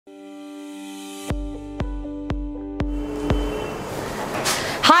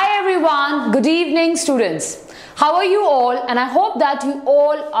everyone, good evening students. How are you all? And I hope that you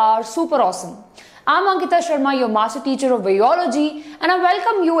all are super awesome. I'm Ankita Sharma, your master teacher of biology, and I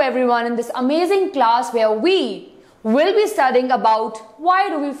welcome you everyone in this amazing class where we will be studying about why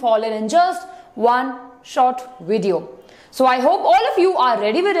do we fall in just one short video. So I hope all of you are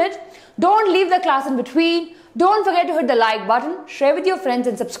ready with it. Don't leave the class in between. Don't forget to hit the like button, share with your friends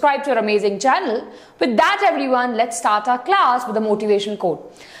and subscribe to our amazing channel. With that everyone, let's start our class with a motivation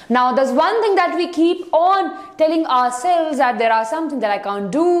quote. Now there's one thing that we keep on telling ourselves, that there are something that I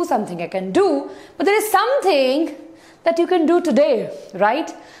can't do, something I can do, but there is something that you can do today, right?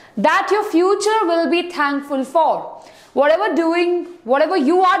 That your future will be thankful for. Whatever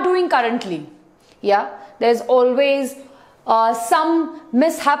you are doing currently, yeah, there's always some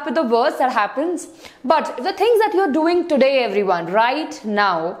mishap with the words that happens, but the things that you're doing today everyone right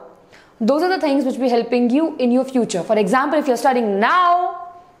now, those are the things which will be helping you in your future. For example, if you're studying now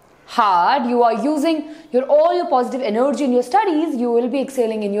hard, you are using all your positive energy in your studies, you will be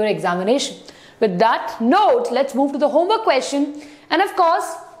excelling in your examination. With that note, let's move to the homework question. And of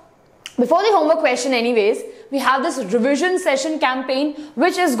course, before the homework question anyways, we have this revision session campaign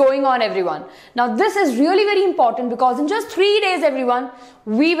which is going on everyone. Now this is really very important because in just 3 days everyone,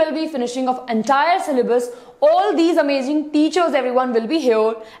 we will be finishing off entire syllabus. All these amazing teachers everyone will be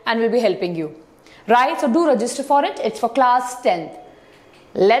here and will be helping you. Right? So do register for it. It's for class 10th.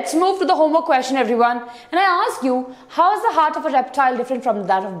 Let's move to the homework question everyone. And I ask you, how is the heart of a reptile different from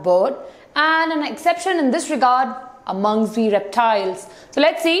that of a bird? And an exception in this regard amongst the reptiles. So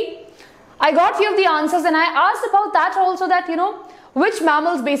let's see. I got few of the answers and I asked about that also, that which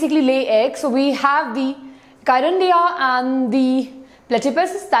mammals basically lay eggs. So we have the Chirondia and the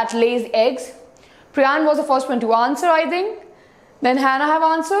platypus that lays eggs. Priyan was the first one to answer, I think. Then Hannah have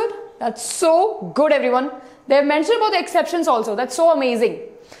answered. That's so good everyone. They have mentioned about the exceptions also. That's so amazing.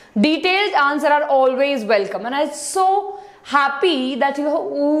 Detailed answer are always welcome. And I'm so happy that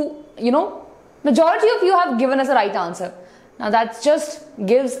majority of you have given us a right answer. Now that just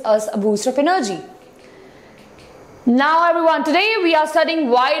gives us a boost of energy. Now everyone, today we are studying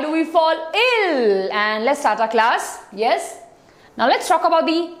why do we fall ill, and let's start our class. Yes. Now let's talk about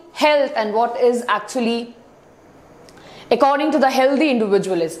the health and what is actually according to the healthy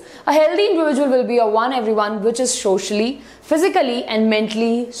individual is. A healthy individual will be a one everyone which is socially, physically and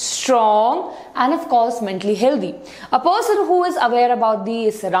mentally strong and of course mentally healthy. A person who is aware about the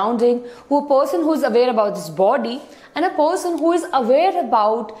surrounding, a person who is aware about his body, and a person who is aware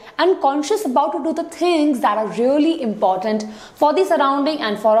about and conscious about to do the things that are really important for the surrounding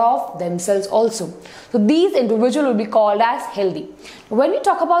and for of themselves also. So these individuals will be called as healthy. When we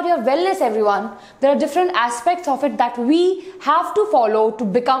talk about your wellness everyone, there are different aspects of it that we have to follow to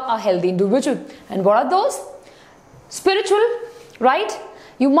become a healthy individual. And what are those? Spiritual, right?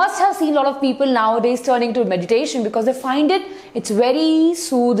 You must have seen a lot of people nowadays turning to meditation because they find it's very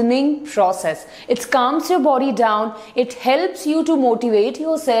soothing process. It calms your body down. It helps you to motivate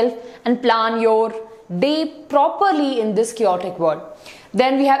yourself and plan your day properly in this chaotic world.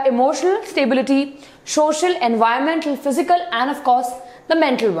 Then we have emotional stability, social, environmental, physical, and of course the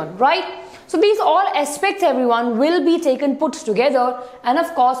mental one, right? So these all aspects everyone will be put together and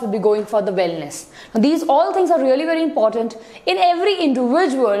of course will be going for the wellness. Now these all things are really very important in every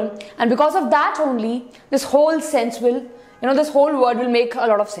individual, and because of that only this whole sense will, this whole word will make a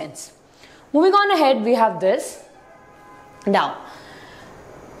lot of sense. Moving on ahead, we have this. Now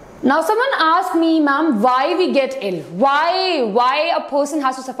someone asked me, ma'am, why we get ill? Why a person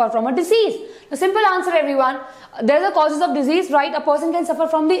has to suffer from a disease? The simple answer everyone, there are the causes of disease, right? A person can suffer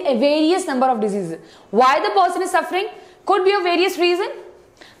from the various number of diseases. Why the person is suffering? Could be a various reason.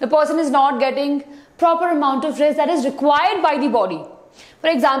 The person is not getting proper amount of rest that is required by the body. For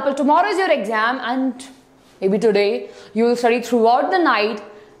example, tomorrow is your exam and maybe today you will study throughout the night,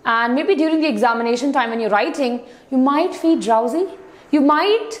 and maybe during the examination time when you're writing, you might feel drowsy. You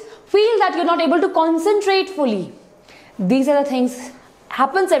might feel that you're not able to concentrate fully. These are the things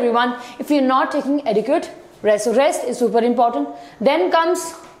happens everyone if you're not taking adequate rest. So rest is super important. Then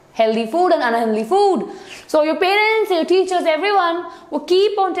comes healthy food and unhealthy food. So your parents, your teachers, everyone will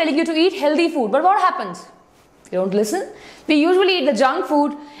keep on telling you to eat healthy food. But what happens? You don't listen. We usually eat the junk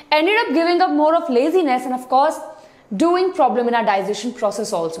food, ended up giving up more of laziness and of course doing problem in our digestion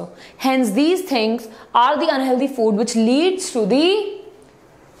process also. Hence these things are the unhealthy food which leads to the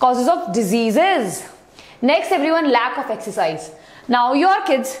causes of diseases. Next everyone, lack of exercise. Now you are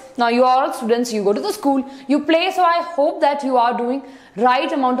kids, now you are all students, you go to the school, you play, so I hope that you are doing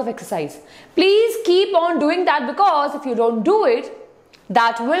right amount of exercise. Please keep on doing that, because if you don't do it,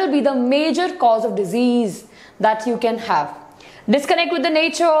 that will be the major cause of disease that you can have. Disconnect with the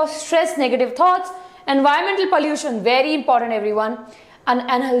nature, stress, negative thoughts, environmental pollution, very important everyone, and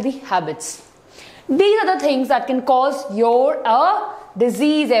unhealthy habits. These are the things that can cause your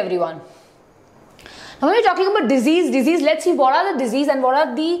disease everyone. Now when we're talking about disease, let's see what are the disease and what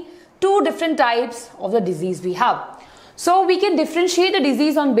are the two different types of the disease we have. So we can differentiate the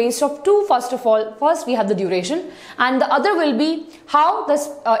disease on base of two. First of all, first we have the duration and the other will be how this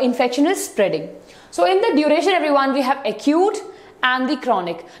infection is spreading. So in the duration everyone, we have acute and the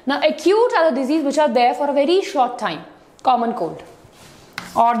chronic. Now acute are the disease which are there for a very short time, common cold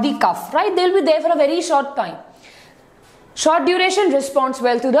or the cough, right? They will be there for a very short time. Short duration responds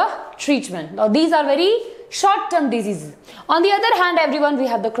well to the treatment. Now these are very short-term diseases. On the other hand everyone, we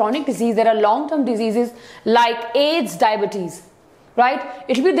have the chronic disease. There are long-term diseases like AIDS, diabetes, right?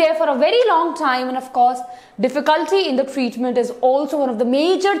 It will be there for a very long time, and of course difficulty in the treatment is also one of the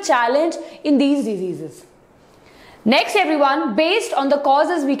major challenge in these diseases. Next everyone, based on the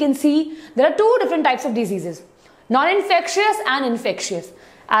causes we can see there are two different types of diseases, non-infectious and infectious.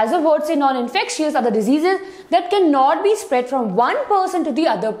 As the word say, non-infectious are the diseases that cannot be spread from one person to the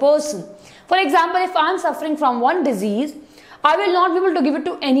other person. For example, if I am suffering from one disease, I will not be able to give it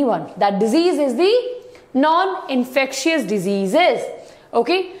to anyone. That disease is the non-infectious diseases.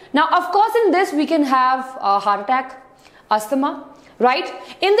 Okay. Now, of course, in this we can have a heart attack, asthma, right?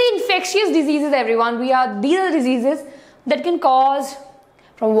 In the infectious diseases, everyone, these are the diseases that can cause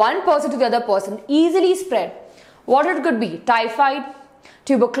from one person to the other person, easily spread. What it could be? Typhoid,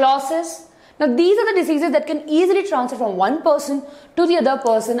 tuberculosis. Now these are the diseases that can easily transfer from one person to the other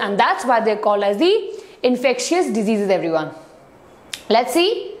person, and that's why they're called as the infectious diseases everyone. Let's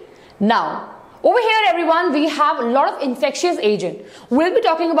see. Now over here everyone, we have a lot of infectious agent. We'll be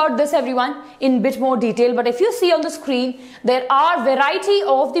talking about this everyone in bit more detail, but if you see on the screen, there are variety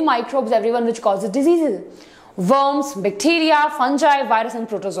of the microbes everyone which causes diseases. Worms, bacteria, fungi, virus and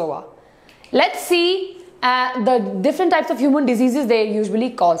protozoa. Let's see the different types of human diseases they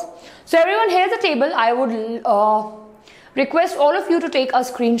usually cause. So everyone, here's a table. I would request all of you to take a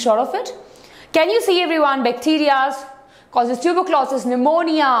screenshot of it. Can you see everyone? Bacteria causes tuberculosis,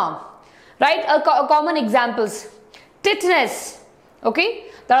 pneumonia, right? Common examples. Tetanus, okay?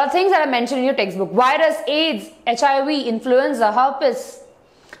 There are things that are mentioned in your textbook. Virus, AIDS, HIV, influenza, herpes,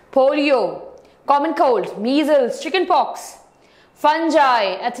 polio, common cold, measles, chickenpox,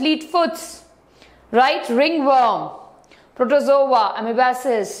 fungi, athlete foots, right? Ringworm, protozoa,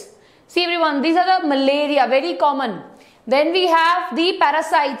 amoebasis. See everyone, these are the malaria, very common. Then we have the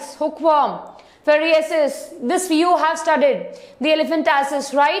parasites, hookworm, filariasis. This you have studied. The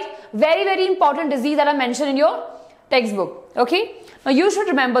elephantiasis, right? Very, very important disease that are mentioned in your textbook. Okay? Now you should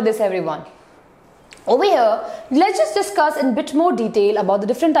remember this everyone. Over here, let's just discuss in a bit more detail about the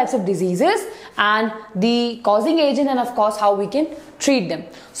different types of diseases and the causing agent and of course how we can treat them.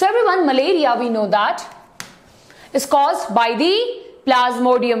 So everyone, malaria, we know that is caused by the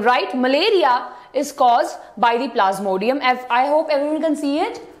plasmodium, right? Malaria is caused by the plasmodium. I hope everyone can see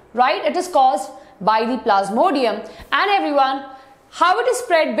it, right? It is caused by the plasmodium. And everyone, how it is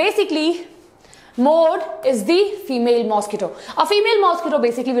spread, basically mode is the female mosquito. A female mosquito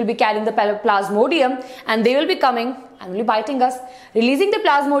basically will be carrying the plasmodium and they will be coming and will be biting us, releasing the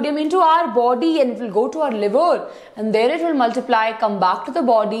plasmodium into our body, and it will go to our liver and there it will multiply, come back to the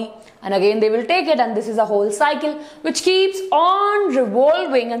body, and again they will take it, and this is a whole cycle which keeps on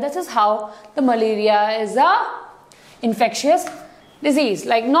revolving, and this is how the malaria is a infectious disease.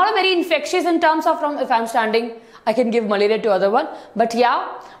 Like not a very infectious in terms of if I'm standing I can give malaria to other one, but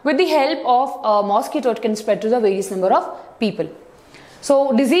yeah, with the help of a mosquito it can spread to the various number of people.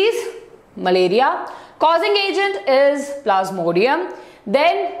 So disease, malaria, causing agent is plasmodium.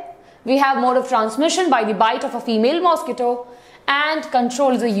 Then we have mode of transmission by the bite of a female mosquito, and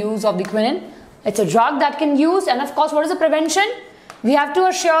control is the use of the quinine. It's a drug that can use, and of course what is the prevention? We have to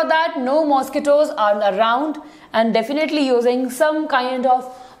assure that no mosquitoes are around, and definitely using some kind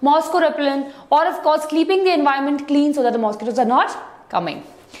of mosquito repellent, or of course keeping the environment clean so that the mosquitoes are not coming.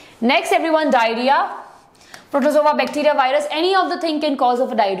 Next everyone, diarrhea, protozoa, bacteria, virus, any of the thing can cause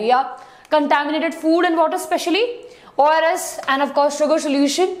of a diarrhea. Contaminated food and water especially, ORS and of course sugar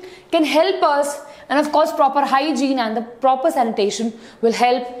solution can help us, and of course proper hygiene and the proper sanitation will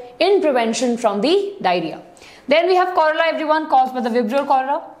help in prevention from the diarrhea. Then we have cholera everyone, caused by the Vibrio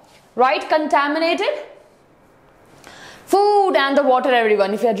cholera, right? Contaminated food and the water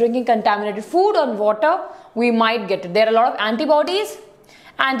everyone. If you are drinking contaminated food or water, we might get it. There are a lot of antibodies,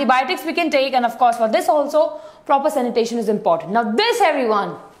 antibiotics we can take, and of course for this also proper sanitation is important. Now this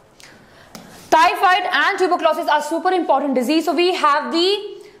everyone, typhoid and tuberculosis are super important disease. So we have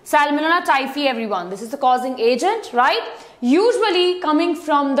the Salmonella typhi everyone. This is the causing agent, right? usually coming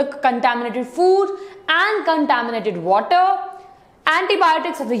from the contaminated food and contaminated water.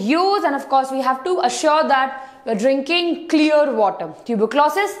 Antibiotics are the use, and of course we have to assure that we're drinking clear water.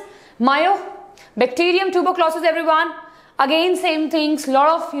 Tuberculosis, Mycobacterium tuberculosis, everyone. Again, same things, lot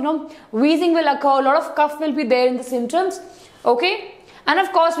of wheezing will occur, a lot of cough will be there in the symptoms. Okay, and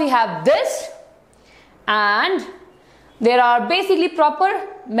of course we have this, and there are basically proper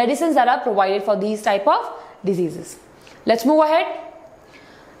medicines that are provided for these type of diseases. Let's move ahead.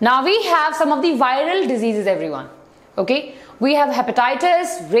 Now we have some of the viral diseases, everyone. Okay, we have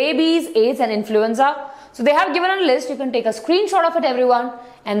hepatitis, rabies, AIDS and influenza. So they have given a list. You can take a screenshot of it, everyone,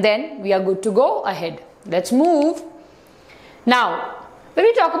 and then we are good to go ahead. Let's move. Now, when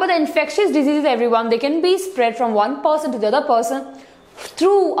we talk about the infectious diseases, everyone, they can be spread from one person to the other person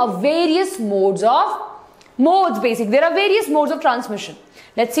through a various modes, basically. There are various modes of transmission.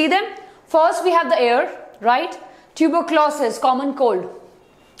 Let's see them. First, we have the air, right? Tuberculosis, common cold,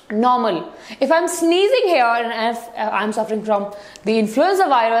 normal. If I'm sneezing here and if I'm suffering from the influenza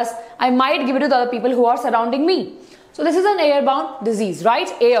virus, I might give it to the other people who are surrounding me. So this is an airborne disease,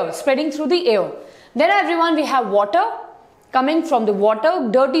 right? Air, spreading through the air. Then, everyone, we have water. Coming from the water,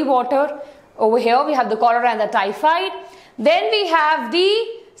 dirty water. Over here we have the cholera and the typhoid. Then we have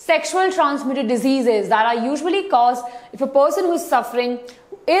the sexual transmitted diseases that are usually caused if a person who is suffering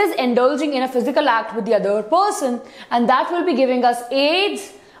is indulging in a physical act with the other person, and that will be giving us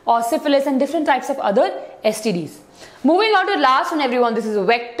AIDS or syphilis and different types of other STDs. Moving on to the last one, everyone, this is a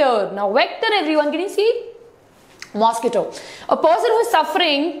vector. Now vector, everyone, can you see? Mosquito. A person who is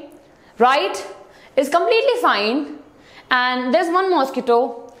suffering, right, is completely fine, and there's one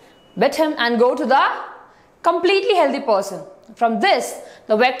mosquito, bit him and go to the completely healthy person. From this,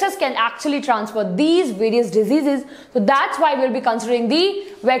 the vectors can actually transfer these various diseases. So that's why we'll be considering the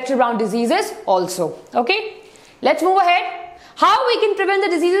vector-borne diseases also. Okay, let's move ahead. How we can prevent the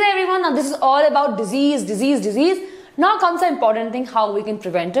diseases, everyone? Now this is all about disease. Now comes the important thing, how we can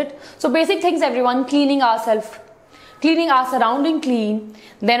prevent it. So basic things, everyone: cleaning ourselves, cleaning our surrounding clean,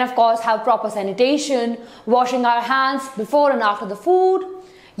 then of course have proper sanitation, washing our hands before and after the food.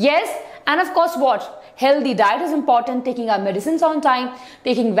 Yes, and of course what? Healthy diet is important, taking our medicines on time,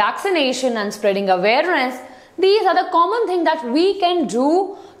 taking vaccination and spreading awareness. These are the common things that we can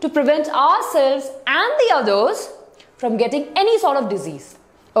do to prevent ourselves and the others from getting any sort of disease.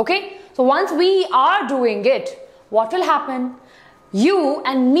 Okay, so once we are doing it, what will happen? You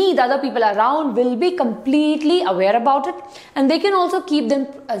and me, the other people around, will be completely aware about it, and they can also keep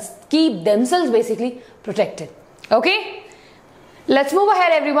themselves basically protected. Okay, let's move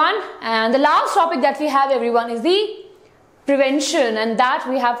ahead, everyone. And the last topic that we have, everyone, is the prevention, and that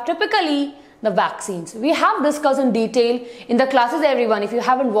we have typically the vaccines. We have discussed in detail in the classes, everyone. If you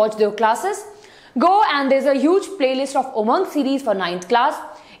haven't watched their classes, go, and there's a huge playlist of Umang series for 9th class,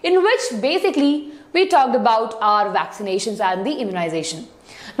 in which basically we talked about our vaccinations and the immunization.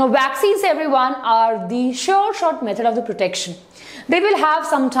 Now vaccines, everyone, are the sure shot method of the protection. They will have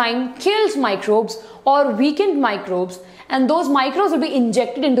sometime killed microbes or weakened microbes, and those microbes will be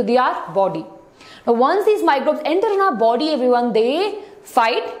injected into our body. Now once these microbes enter in our body, everyone, they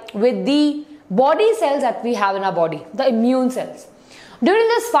fight with the body cells that we have in our body, the immune cells. During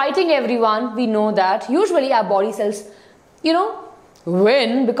this fighting, everyone, we know that usually our body cells,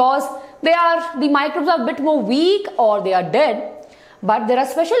 win because the microbes are a bit more weak or they are dead. But there are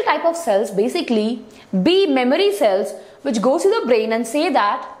special type of cells, basically B memory cells, which goes to the brain and say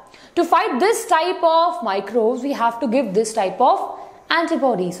that to fight this type of microbes, we have to give this type of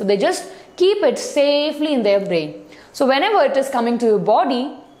antibody. So they just keep it safely in their brain. So whenever it is coming to your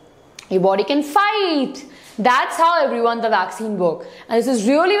body can fight. That's how, everyone, the vaccine work. And this is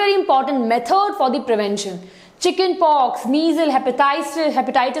really very important method for the prevention. Chicken pox, measles,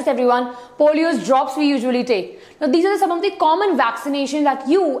 hepatitis, everyone, polio's drops we usually take. Now these are some of the common vaccinations that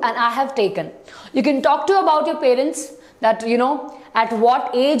you and I have taken. You can talk to about your parents that, at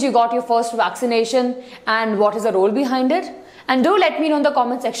what age you got your first vaccination and what is the role behind it. And do let me know in the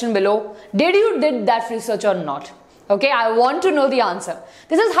comment section below, did you did that research or not? Okay, I want to know the answer.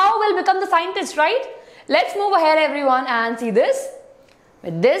 This is how we'll become the scientist, right? Let's move ahead, everyone, and see this.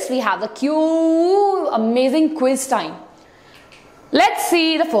 With this, we have the amazing quiz time. Let's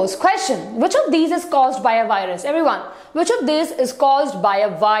see the first question. Which of these is caused by a virus? Everyone, which of these is caused by a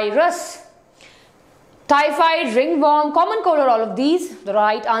virus? Typhoid, ringworm, common cold, or all of these? The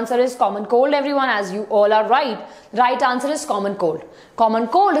right answer is common cold, everyone, as you all are right. The right answer is common cold. Common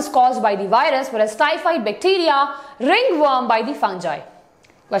cold is caused by the virus, whereas typhoid, bacteria, ringworm by the fungi.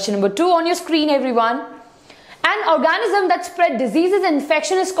 Question number 2 on your screen, everyone. An organism that spread diseases and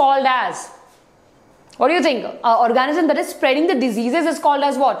infection is called as? What do you think? Organism that is spreading the diseases is called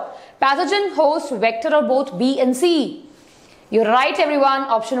as what? Pathogen, host, vector, or both B and C? You're right, everyone.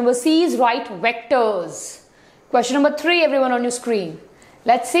 Option number C is right, vectors. Question number 3, everyone on your screen.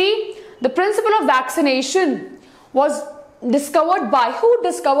 Let's see. The principle of vaccination was discovered by who?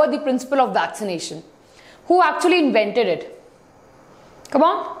 Discovered the principle of vaccination? Who actually invented it? Come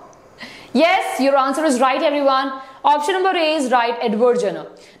on. Yes, your answer is right, everyone. Option number A is right, Edward Jenner.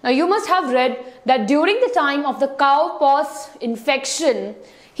 Now you must have read that during the time of the cowpox infection,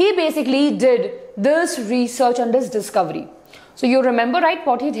 he basically did this research and this discovery. So you remember, right,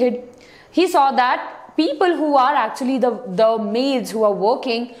 what he did? He saw that people who are actually the maids who are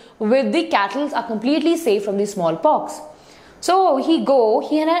working with the cattle are completely safe from the smallpox. So he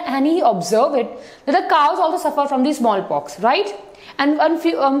observed it that the cows also suffer from the smallpox, right? And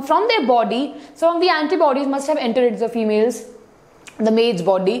from their body, some of the antibodies must have entered into the females, the maid's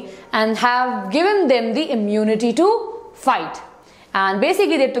body, and have given them the immunity to fight. And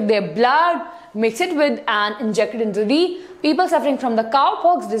basically they took their blood, mixed it with and injected into the people suffering from the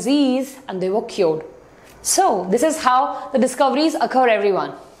cowpox disease, and they were cured. So this is how the discoveries occur,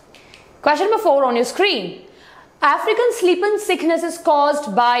 everyone. Question number 4 on your screen. African sleeping sickness is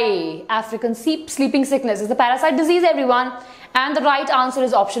caused by African sleeping sickness is the parasite disease, everyone. And the right answer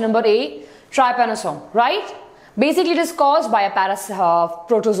is option number A, trypanosome, right? Basically, it is caused by a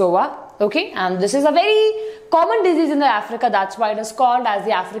protozoa, okay? And this is a very common disease in Africa. That's why it is called as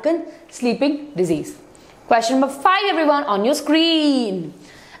the African sleeping disease. Question number 5, everyone, on your screen.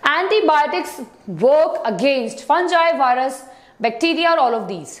 Antibiotics work against fungi, virus, bacteria, or all of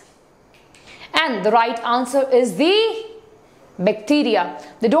these? And the right answer is the bacteria.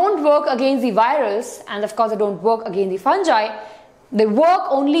 They don't work against the virus, and of course they don't work against the fungi. They work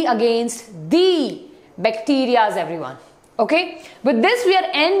only against the bacteria, everyone. Okay, with this we are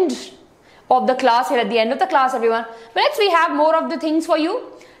end of the class here, at the end of the class, everyone. But next we have more of the things for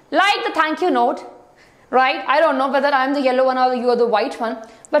you, like the thank you note, right? I don't know whether I'm the yellow one or you are the white one,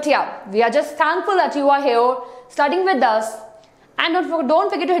 but yeah, we are just thankful that you are here studying with us. And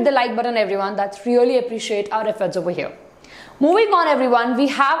don't forget to hit the like button, everyone. That's really appreciate our efforts over here. Moving on, everyone, we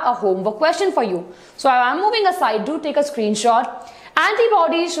have a homework question for you. So I'm moving aside. Do take a screenshot.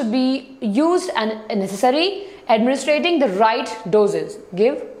 Antibodies should be used and necessary. Administrating the right doses.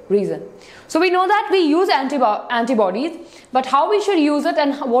 Give reason. So we know that we use antibodies, but how we should use it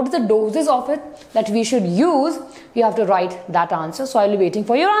and what is the doses of it that we should use, you have to write that answer. So I'll be waiting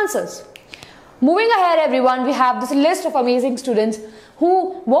for your answers. Moving ahead, everyone, we have this list of amazing students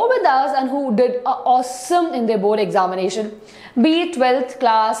who were with us and who did awesome in their board examination, be it 12th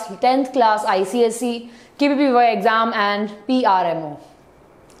class, 10th class, ICSE, KPPY exam, and PRMO.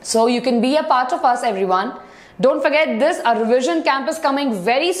 So you can be a part of us, everyone. Don't forget this, a revision camp is coming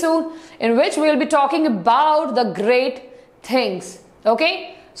very soon, in which we will be talking about the great things.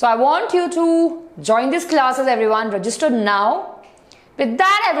 Okay, so I want you to join these classes, everyone. Register now. With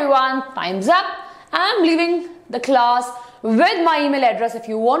that, everyone, time's up. I'm leaving the class with my email address. If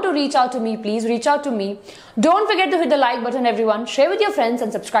you want to reach out to me, please reach out to me. Don't forget to hit the like button, everyone. Share with your friends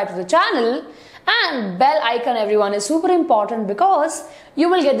and subscribe to the channel. And bell icon, everyone, is super important because you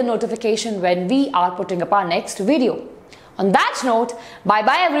will get the notification when we are putting up our next video. On that note,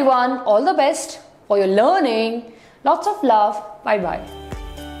 bye-bye, everyone. All the best for your learning. Lots of love. Bye-bye.